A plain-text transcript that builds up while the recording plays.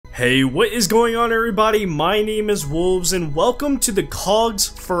Hey, what is going on, everybody? My name is Wolvez and welcome to the Cogs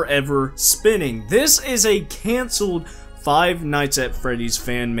Forever Spinning. This is a cancelled Five Nights at Freddy's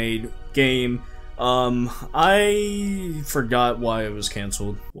fan-made game. I forgot why it was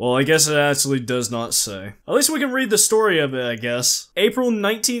cancelled. Well, I guess it actually does not say. At least we can read the story of it, I guess. April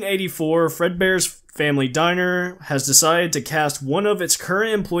 1984, Fredbear's Family Diner has decided to cast one of its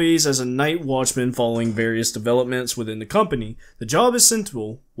current employees as a night watchman following various developments within the company. The job is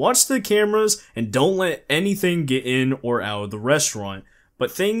simple. Watch the cameras and don't let anything get in or out of the restaurant.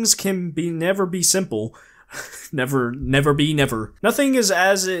 But things can never be simple. Never be never. Nothing is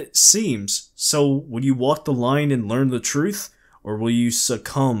as it seems. So, will you walk the line and learn the truth? Or will you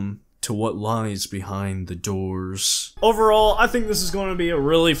succumb to what lies behind the doors? Overall, I think this is going to be a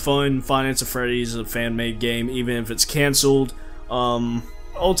really fun Five Nights at Freddy's fan-made game, even if it's cancelled.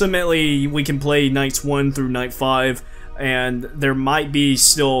 Ultimately, we can play nights 1 through night 5, and there might be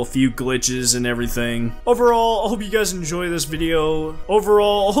still a few glitches and everything. Overall, I hope you guys enjoy this video.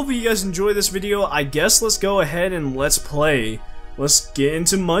 I guess let's go ahead and let's play. Let's get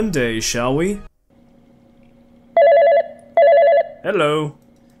into Monday, shall we? Hello.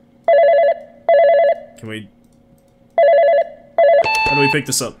 How do we pick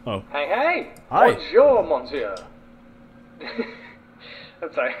this up? Oh. Hey! Hi. Bonjour, monsieur.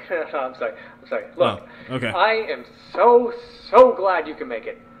 I'm sorry. I'm sorry. Look, oh, okay. I am so glad you can make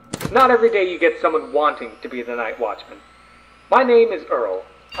it. Not every day you get someone wanting to be the night watchman. My name is Earl.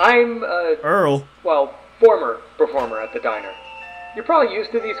 I'm Earl? Well, former performer at the diner. You're probably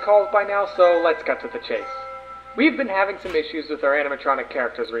used to these calls by now, so let's cut to the chase. We've been having some issues with our animatronic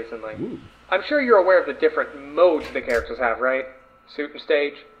characters recently. Ooh. I'm sure you're aware of the different modes the characters have, right? Suit and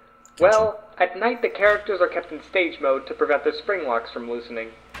stage? Gotcha. Well, at night the characters are kept in stage mode to prevent their spring locks from loosening,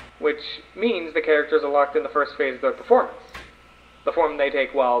 which means the characters are locked in the first phase of their performance, the form they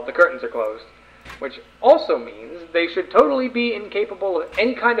take while the curtains are closed, which also means they should totally be incapable of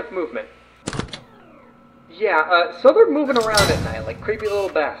any kind of movement. Yeah, so they're moving around at night like creepy little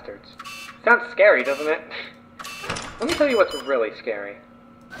bastards. Sounds scary, doesn't it? Let me tell you what's really scary.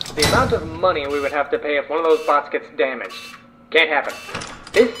 The amount of money we would have to pay if one of those bots gets damaged. Can't happen.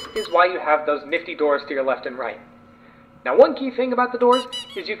 This is why you have those nifty doors to your left and right. Now, one key thing about the doors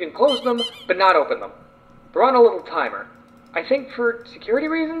is you can close them, but not open them. They're on a little timer. I think for security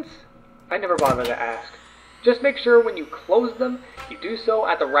reasons? I never bothered to ask. Just make sure when you close them, you do so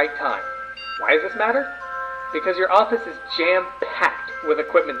at the right time. Why does this matter? Because your office is jam-packed with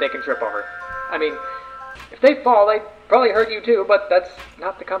equipment they can trip over. I mean, if they fall, they'd probably hurt you too, but that's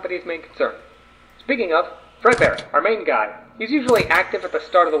not the company's main concern. Speaking of, Fredbear, our main guy, he's usually active at the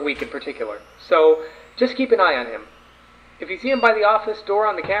start of the week in particular, so just keep an eye on him. If you see him by the office door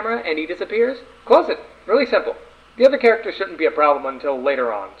on the camera and he disappears, close it. Really simple. The other characters shouldn't be a problem until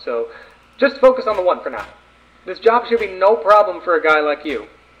later on, so just focus on the one for now. This job should be no problem for a guy like you.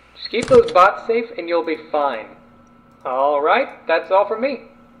 Just keep those bots safe and you'll be fine. Alright, that's all from me.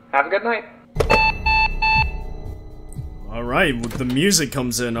 Have a good night. Alright, the music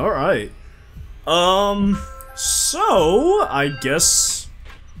comes in, alright. So, I guess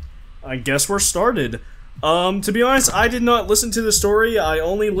we're started. To be honest, I did not listen to the story, I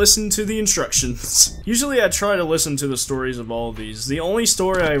only listened to the instructions. Usually I try to listen to the stories of all of these. The only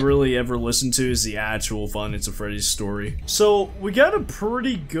story I really ever listen to is the actual Five Nights at Freddy's story. So, we got a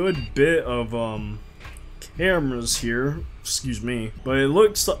pretty good bit of, cameras here. Excuse me. But it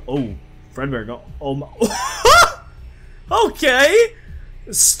looks like, oh, Fredbear got, oh my, okay!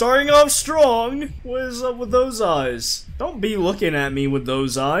 Starting off strong. What is up with those eyes? Don't be looking at me with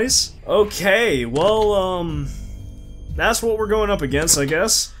those eyes. Okay, well, that's what we're going up against, I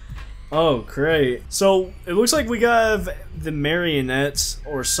guess. Oh, great. So, it looks like we got the marionette,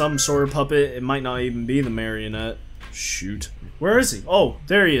 or some sort of puppet. It might not even be the marionette. Shoot. Where is he? Oh,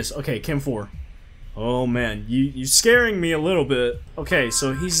 there he is. Okay, Cam 4. Oh, man. You're scaring me a little bit. Okay,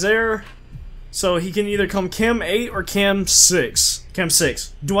 so he's there. So he can either come Cam 8 or Cam 6. Cam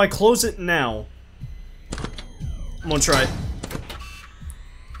 6. Do I close it now? I'm gonna try it.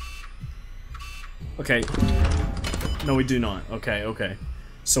 Okay. No, we do not. Okay, okay.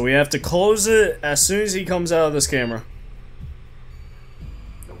 So we have to close it as soon as he comes out of this camera.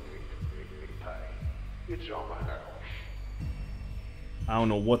 I don't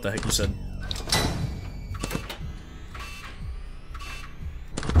know what the heck you said.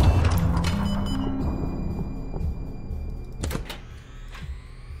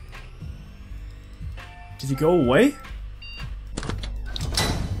 Did he go away?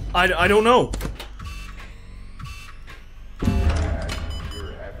 I don't know.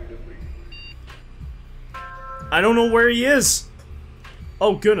 I don't know where he is.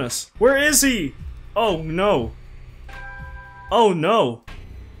 Oh goodness. Where is he? Oh no. Oh no.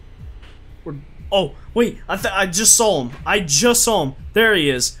 Oh, wait. I just saw him. I just saw him. There he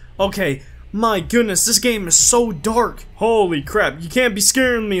is. Okay. My goodness, this game is so dark. Holy crap. You can't be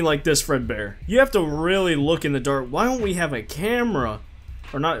scaring me like this, Fredbear. You have to really look in the dark. Why don't we have a camera?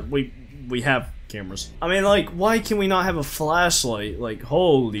 Or not, we have cameras. I mean, like, why can we not have a flashlight? Like,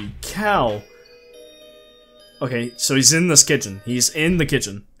 holy cow. Okay, so he's in this kitchen. He's in the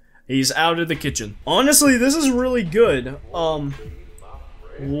kitchen. He's out of the kitchen. Honestly, this is really good.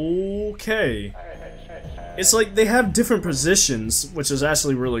 Okay. It's like they have different positions, which is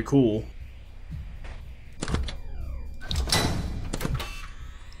actually really cool.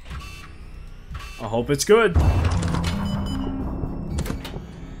 I hope it's good.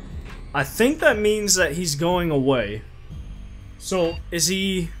 I think that means that he's going away. So, is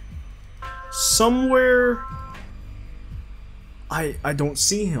he somewhere? I don't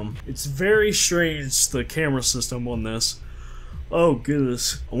see him. It's very strange, the camera system on this. Oh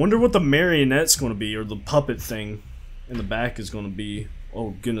goodness. I wonder what the marionette's gonna be, or the puppet thing in the back is gonna be.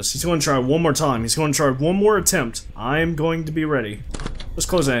 Oh goodness. He's gonna try one more time. He's gonna try one more attempt. I'm going to be ready. Let's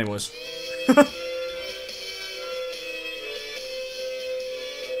close it anyways.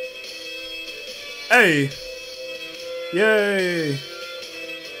 Hey! Yay!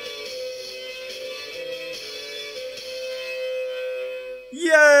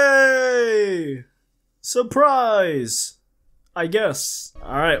 Yay! Surprise! I guess.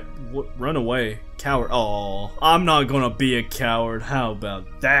 Alright, run away. Coward. Oh, I'm not gonna be a coward. How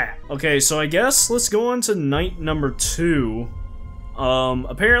about that? Okay, so I guess let's go on to night number 2.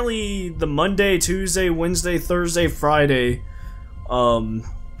 Apparently the Monday, Tuesday, Wednesday, Thursday, Friday,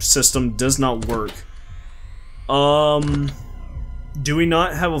 system does not work. Do we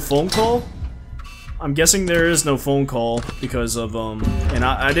not have a phone call? I'm guessing there is no phone call because of, and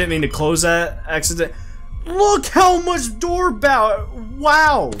I didn't mean to close that accident. Look how much doorbell!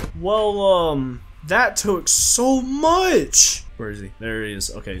 Wow! Well, that took so much! Where is he? There he is.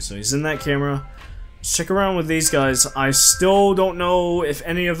 Okay, so he's in that camera. Let's check around with these guys. I still don't know if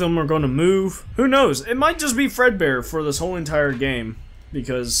any of them are going to move. Who knows? It might just be Fredbear for this whole entire game.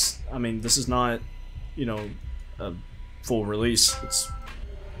 Because, I mean, this is not, you know, a full release. It's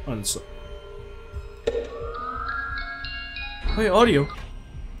Play audio.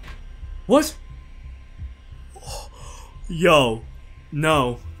 What? Yo.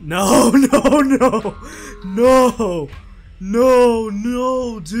 No. No, no, no. No. No,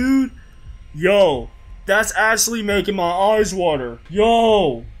 no, dude. Yo. That's actually making my eyes water.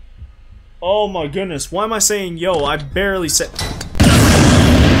 Yo. Oh my goodness. Why am I saying yo? I barely said...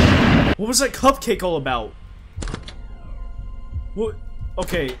 What was that cupcake all about? What?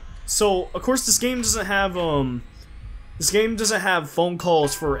 Okay, so of course this game doesn't have phone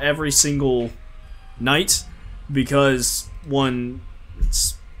calls for every single night because one,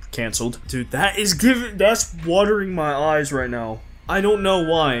 it's canceled. Dude, that's watering my eyes right now. I don't know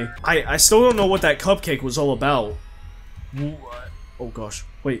why. I still don't know what that cupcake was all about. Oh gosh,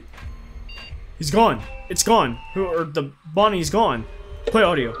 wait. He's gone. It's gone. Or the Bonnie's gone. Play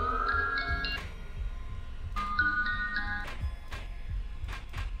audio.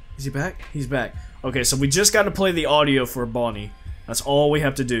 Is he back? He's back. Okay, so we just got to play the audio for Bonnie. That's all we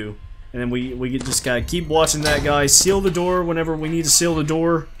have to do. And then we just gotta keep watching that guy, seal the door whenever we need to seal the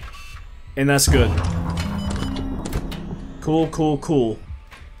door. And that's good. Cool, cool, cool.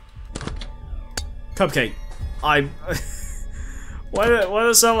 Cupcake. Why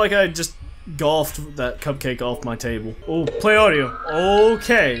does it sound like I just golfed that cupcake off my table? Oh, play audio.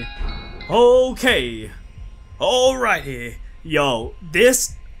 Okay. Okay. Alrighty. Yo,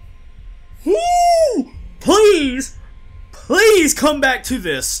 this... Woo! Please! Please come back to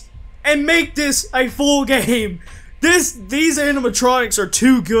this! And make this a full game! These animatronics are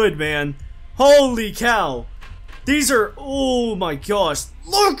too good, man. Holy cow. These are... Oh my gosh.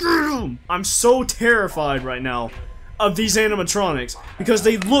 Look at them! I'm so terrified right now of these animatronics. Because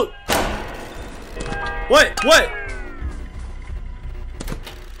they look... What? What?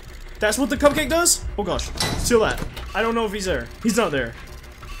 That's what the cupcake does? Oh gosh. Seal that. I don't know if he's there. He's not there.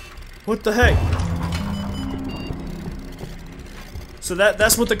 What the heck? So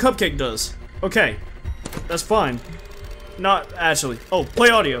that's what the cupcake does. Okay. That's fine. Not actually. Oh, play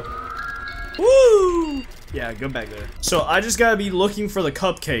audio. Woo! Yeah, go back there. So I just gotta be looking for the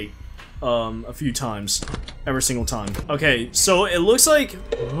cupcake a few times. Every single time. Okay, so it looks like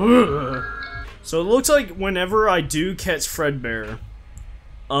whenever I do catch Fredbear,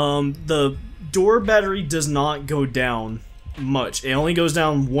 the door battery does not go down much. It only goes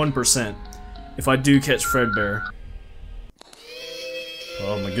down 1% if I do catch Fredbear.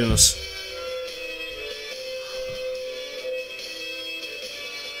 Oh my goodness.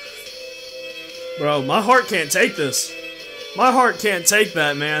 Bro, my heart can't take this. My heart can't take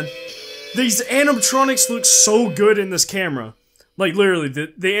that, man. These animatronics look so good in this camera. Like, literally,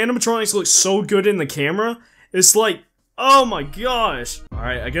 the animatronics look so good in the camera. It's like, oh my gosh.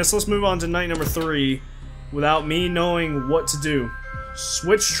 Alright, I guess let's move on to night number 3 without me knowing what to do.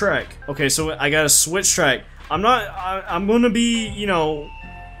 Switch track. Okay, so I gotta switch track. I'm gonna be, you know,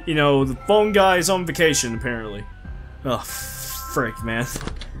 the phone guy's on vacation, apparently. Oh, frick, man.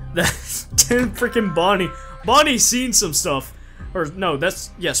 That 10 freaking Bonnie. Bonnie's seen some stuff. Or, no,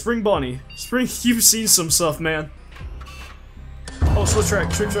 yeah, Spring Bonnie. Spring, you've seen some stuff, man. Oh, switch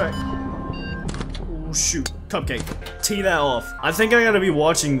track, switch track. Oh, shoot. Cupcake. Tee that off. I think I gotta be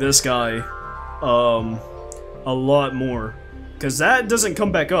watching this guy, a lot more. Because that doesn't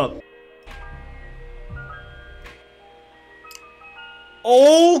come back up.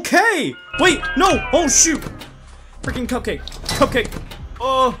 Okay! Wait, no! Oh, shoot! Freaking cupcake. Cupcake.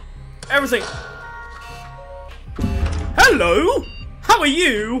 Oh, everything. Hello! How are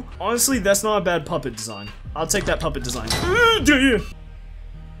you? Honestly, that's not a bad puppet design. I'll take that puppet design.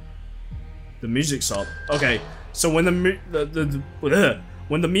 The music stopped. Okay, so when the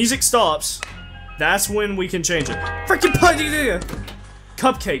music stops, that's when we can change it. Freaking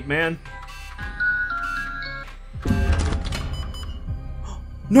cupcake, man.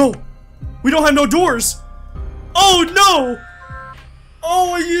 No! We don't have no doors! Oh no!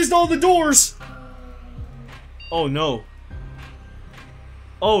 Oh, I used all the doors! Oh no.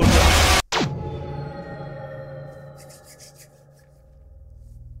 Oh no.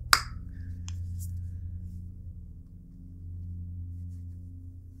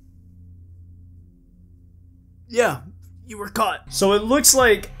 Yeah, you were caught. So it looks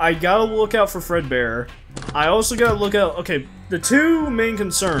like I gotta look out for Fredbear. I also gotta look out, okay, the two main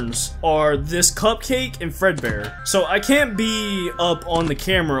concerns are this cupcake and Fredbear. So I can't be up on the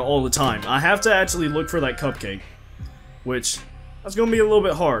camera all the time. I have to actually look for that cupcake, which that's gonna be a little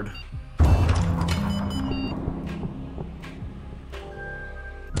bit hard.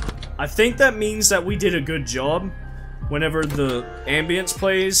 I think that means that we did a good job whenever the ambience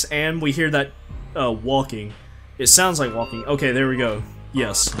plays and we hear that walking. It sounds like walking. Okay, there we go.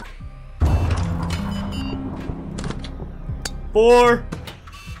 Yes. 4.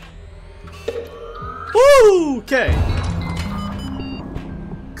 Woo! Okay.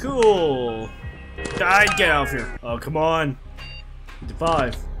 Cool. I'd get out of here. Oh, come on.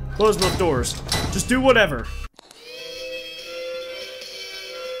 5. Close both doors. Just do whatever.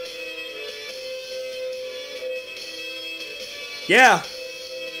 Yeah.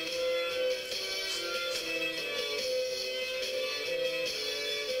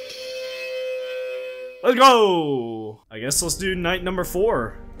 Let's go! I guess let's do night number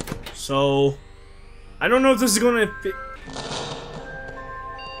 4. So, I don't know if this is gonna fit.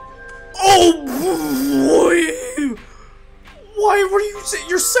 Oh boy! Why were you saying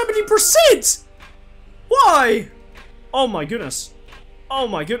you're 70%? Why? Oh my goodness. Oh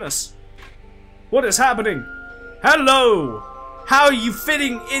my goodness. What is happening? Hello! How are you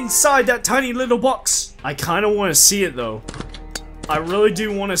fitting inside that tiny little box? I kinda wanna see it though. I really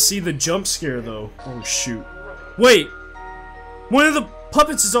do want to see the jump scare though. Oh shoot. Wait! One of the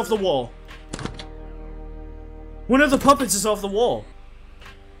puppets is off the wall. One of the puppets is off the wall.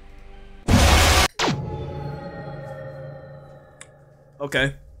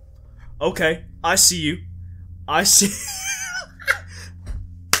 Okay. Okay. I see you. I see.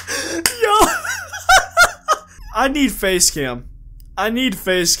 Yo! I need face cam. I need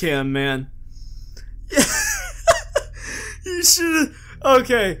face cam, man. You should've.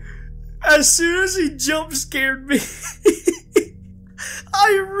 Okay. As soon as he jump scared me,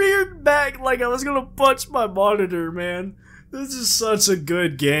 I reared back like I was gonna punch my monitor, man. This is such a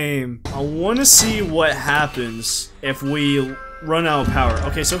good game. I wanna see what happens if we run out of power.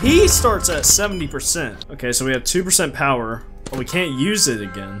 Okay, so he starts at 70%. Okay, so we have 2% power, but we can't use it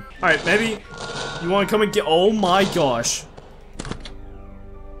again. Alright, maybe you wanna come and get. Oh my gosh.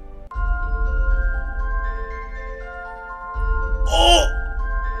 Oh!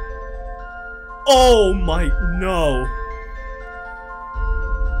 Oh my, no.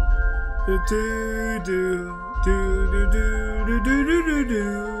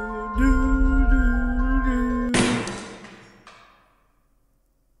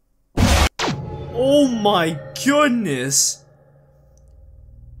 Oh my goodness.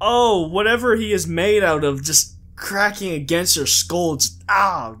 Oh, whatever he is made out of just cracking against your skull. Just,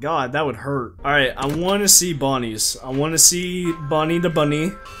 oh god, that would hurt. Alright, I want to see Bonnie's. I want to see Bonnie the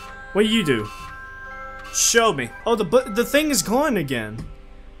bunny. What do you do? Show me. Oh, the thing is gone again.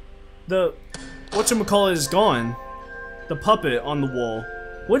 The whatchamacallit is gone. The puppet on the wall.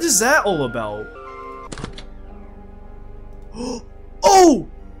 What is that all about? Oh!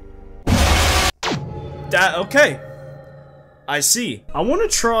 That, okay. I see. I want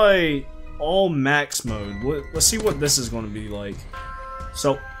to try all max mode. Let's see what this is going to be like.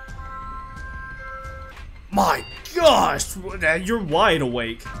 So, my gosh, you're wide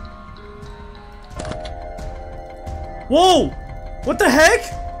awake. Whoa! What the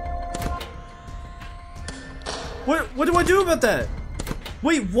heck? What do I do about that?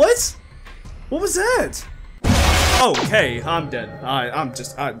 Wait, what? What was that? Okay, I'm dead.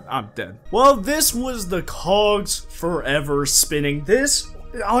 I'm dead. Well, this was the Cogs Forever Spinning. This,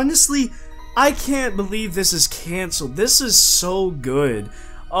 honestly, I can't believe this is canceled. This is so good.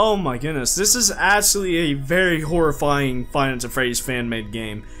 Oh my goodness, this is actually a very horrifying Five Nights at Freddy's fan-made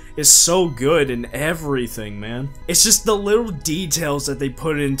game. It's so good in everything, man. It's just the little details that they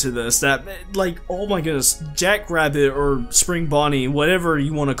put into this that, like, oh my goodness, Jackrabbit or Spring Bonnie, whatever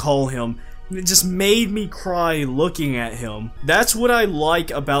you want to call him, it just made me cry looking at him. That's what I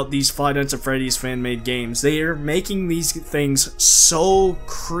like about these Five Nights at Freddy's fan-made games. They are making these things so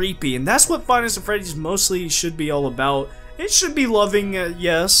creepy, and that's what Five Nights at Freddy's mostly should be all about. It should be loving,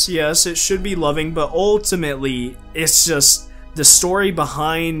 yes, it should be loving, but ultimately, it's just the story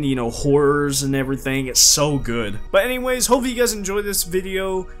behind, you know, horrors and everything. It's so good. But anyways, hopefully you guys enjoyed this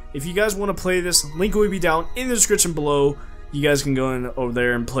video. If you guys want to play this, link will be down in the description below. You guys can go in over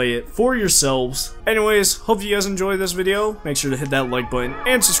there and play it for yourselves. Anyways, hope you guys enjoyed this video. Make sure to hit that like button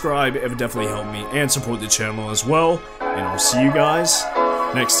and subscribe. It would definitely help me and support the channel as well. And I'll see you guys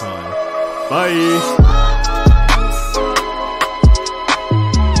next time. Bye!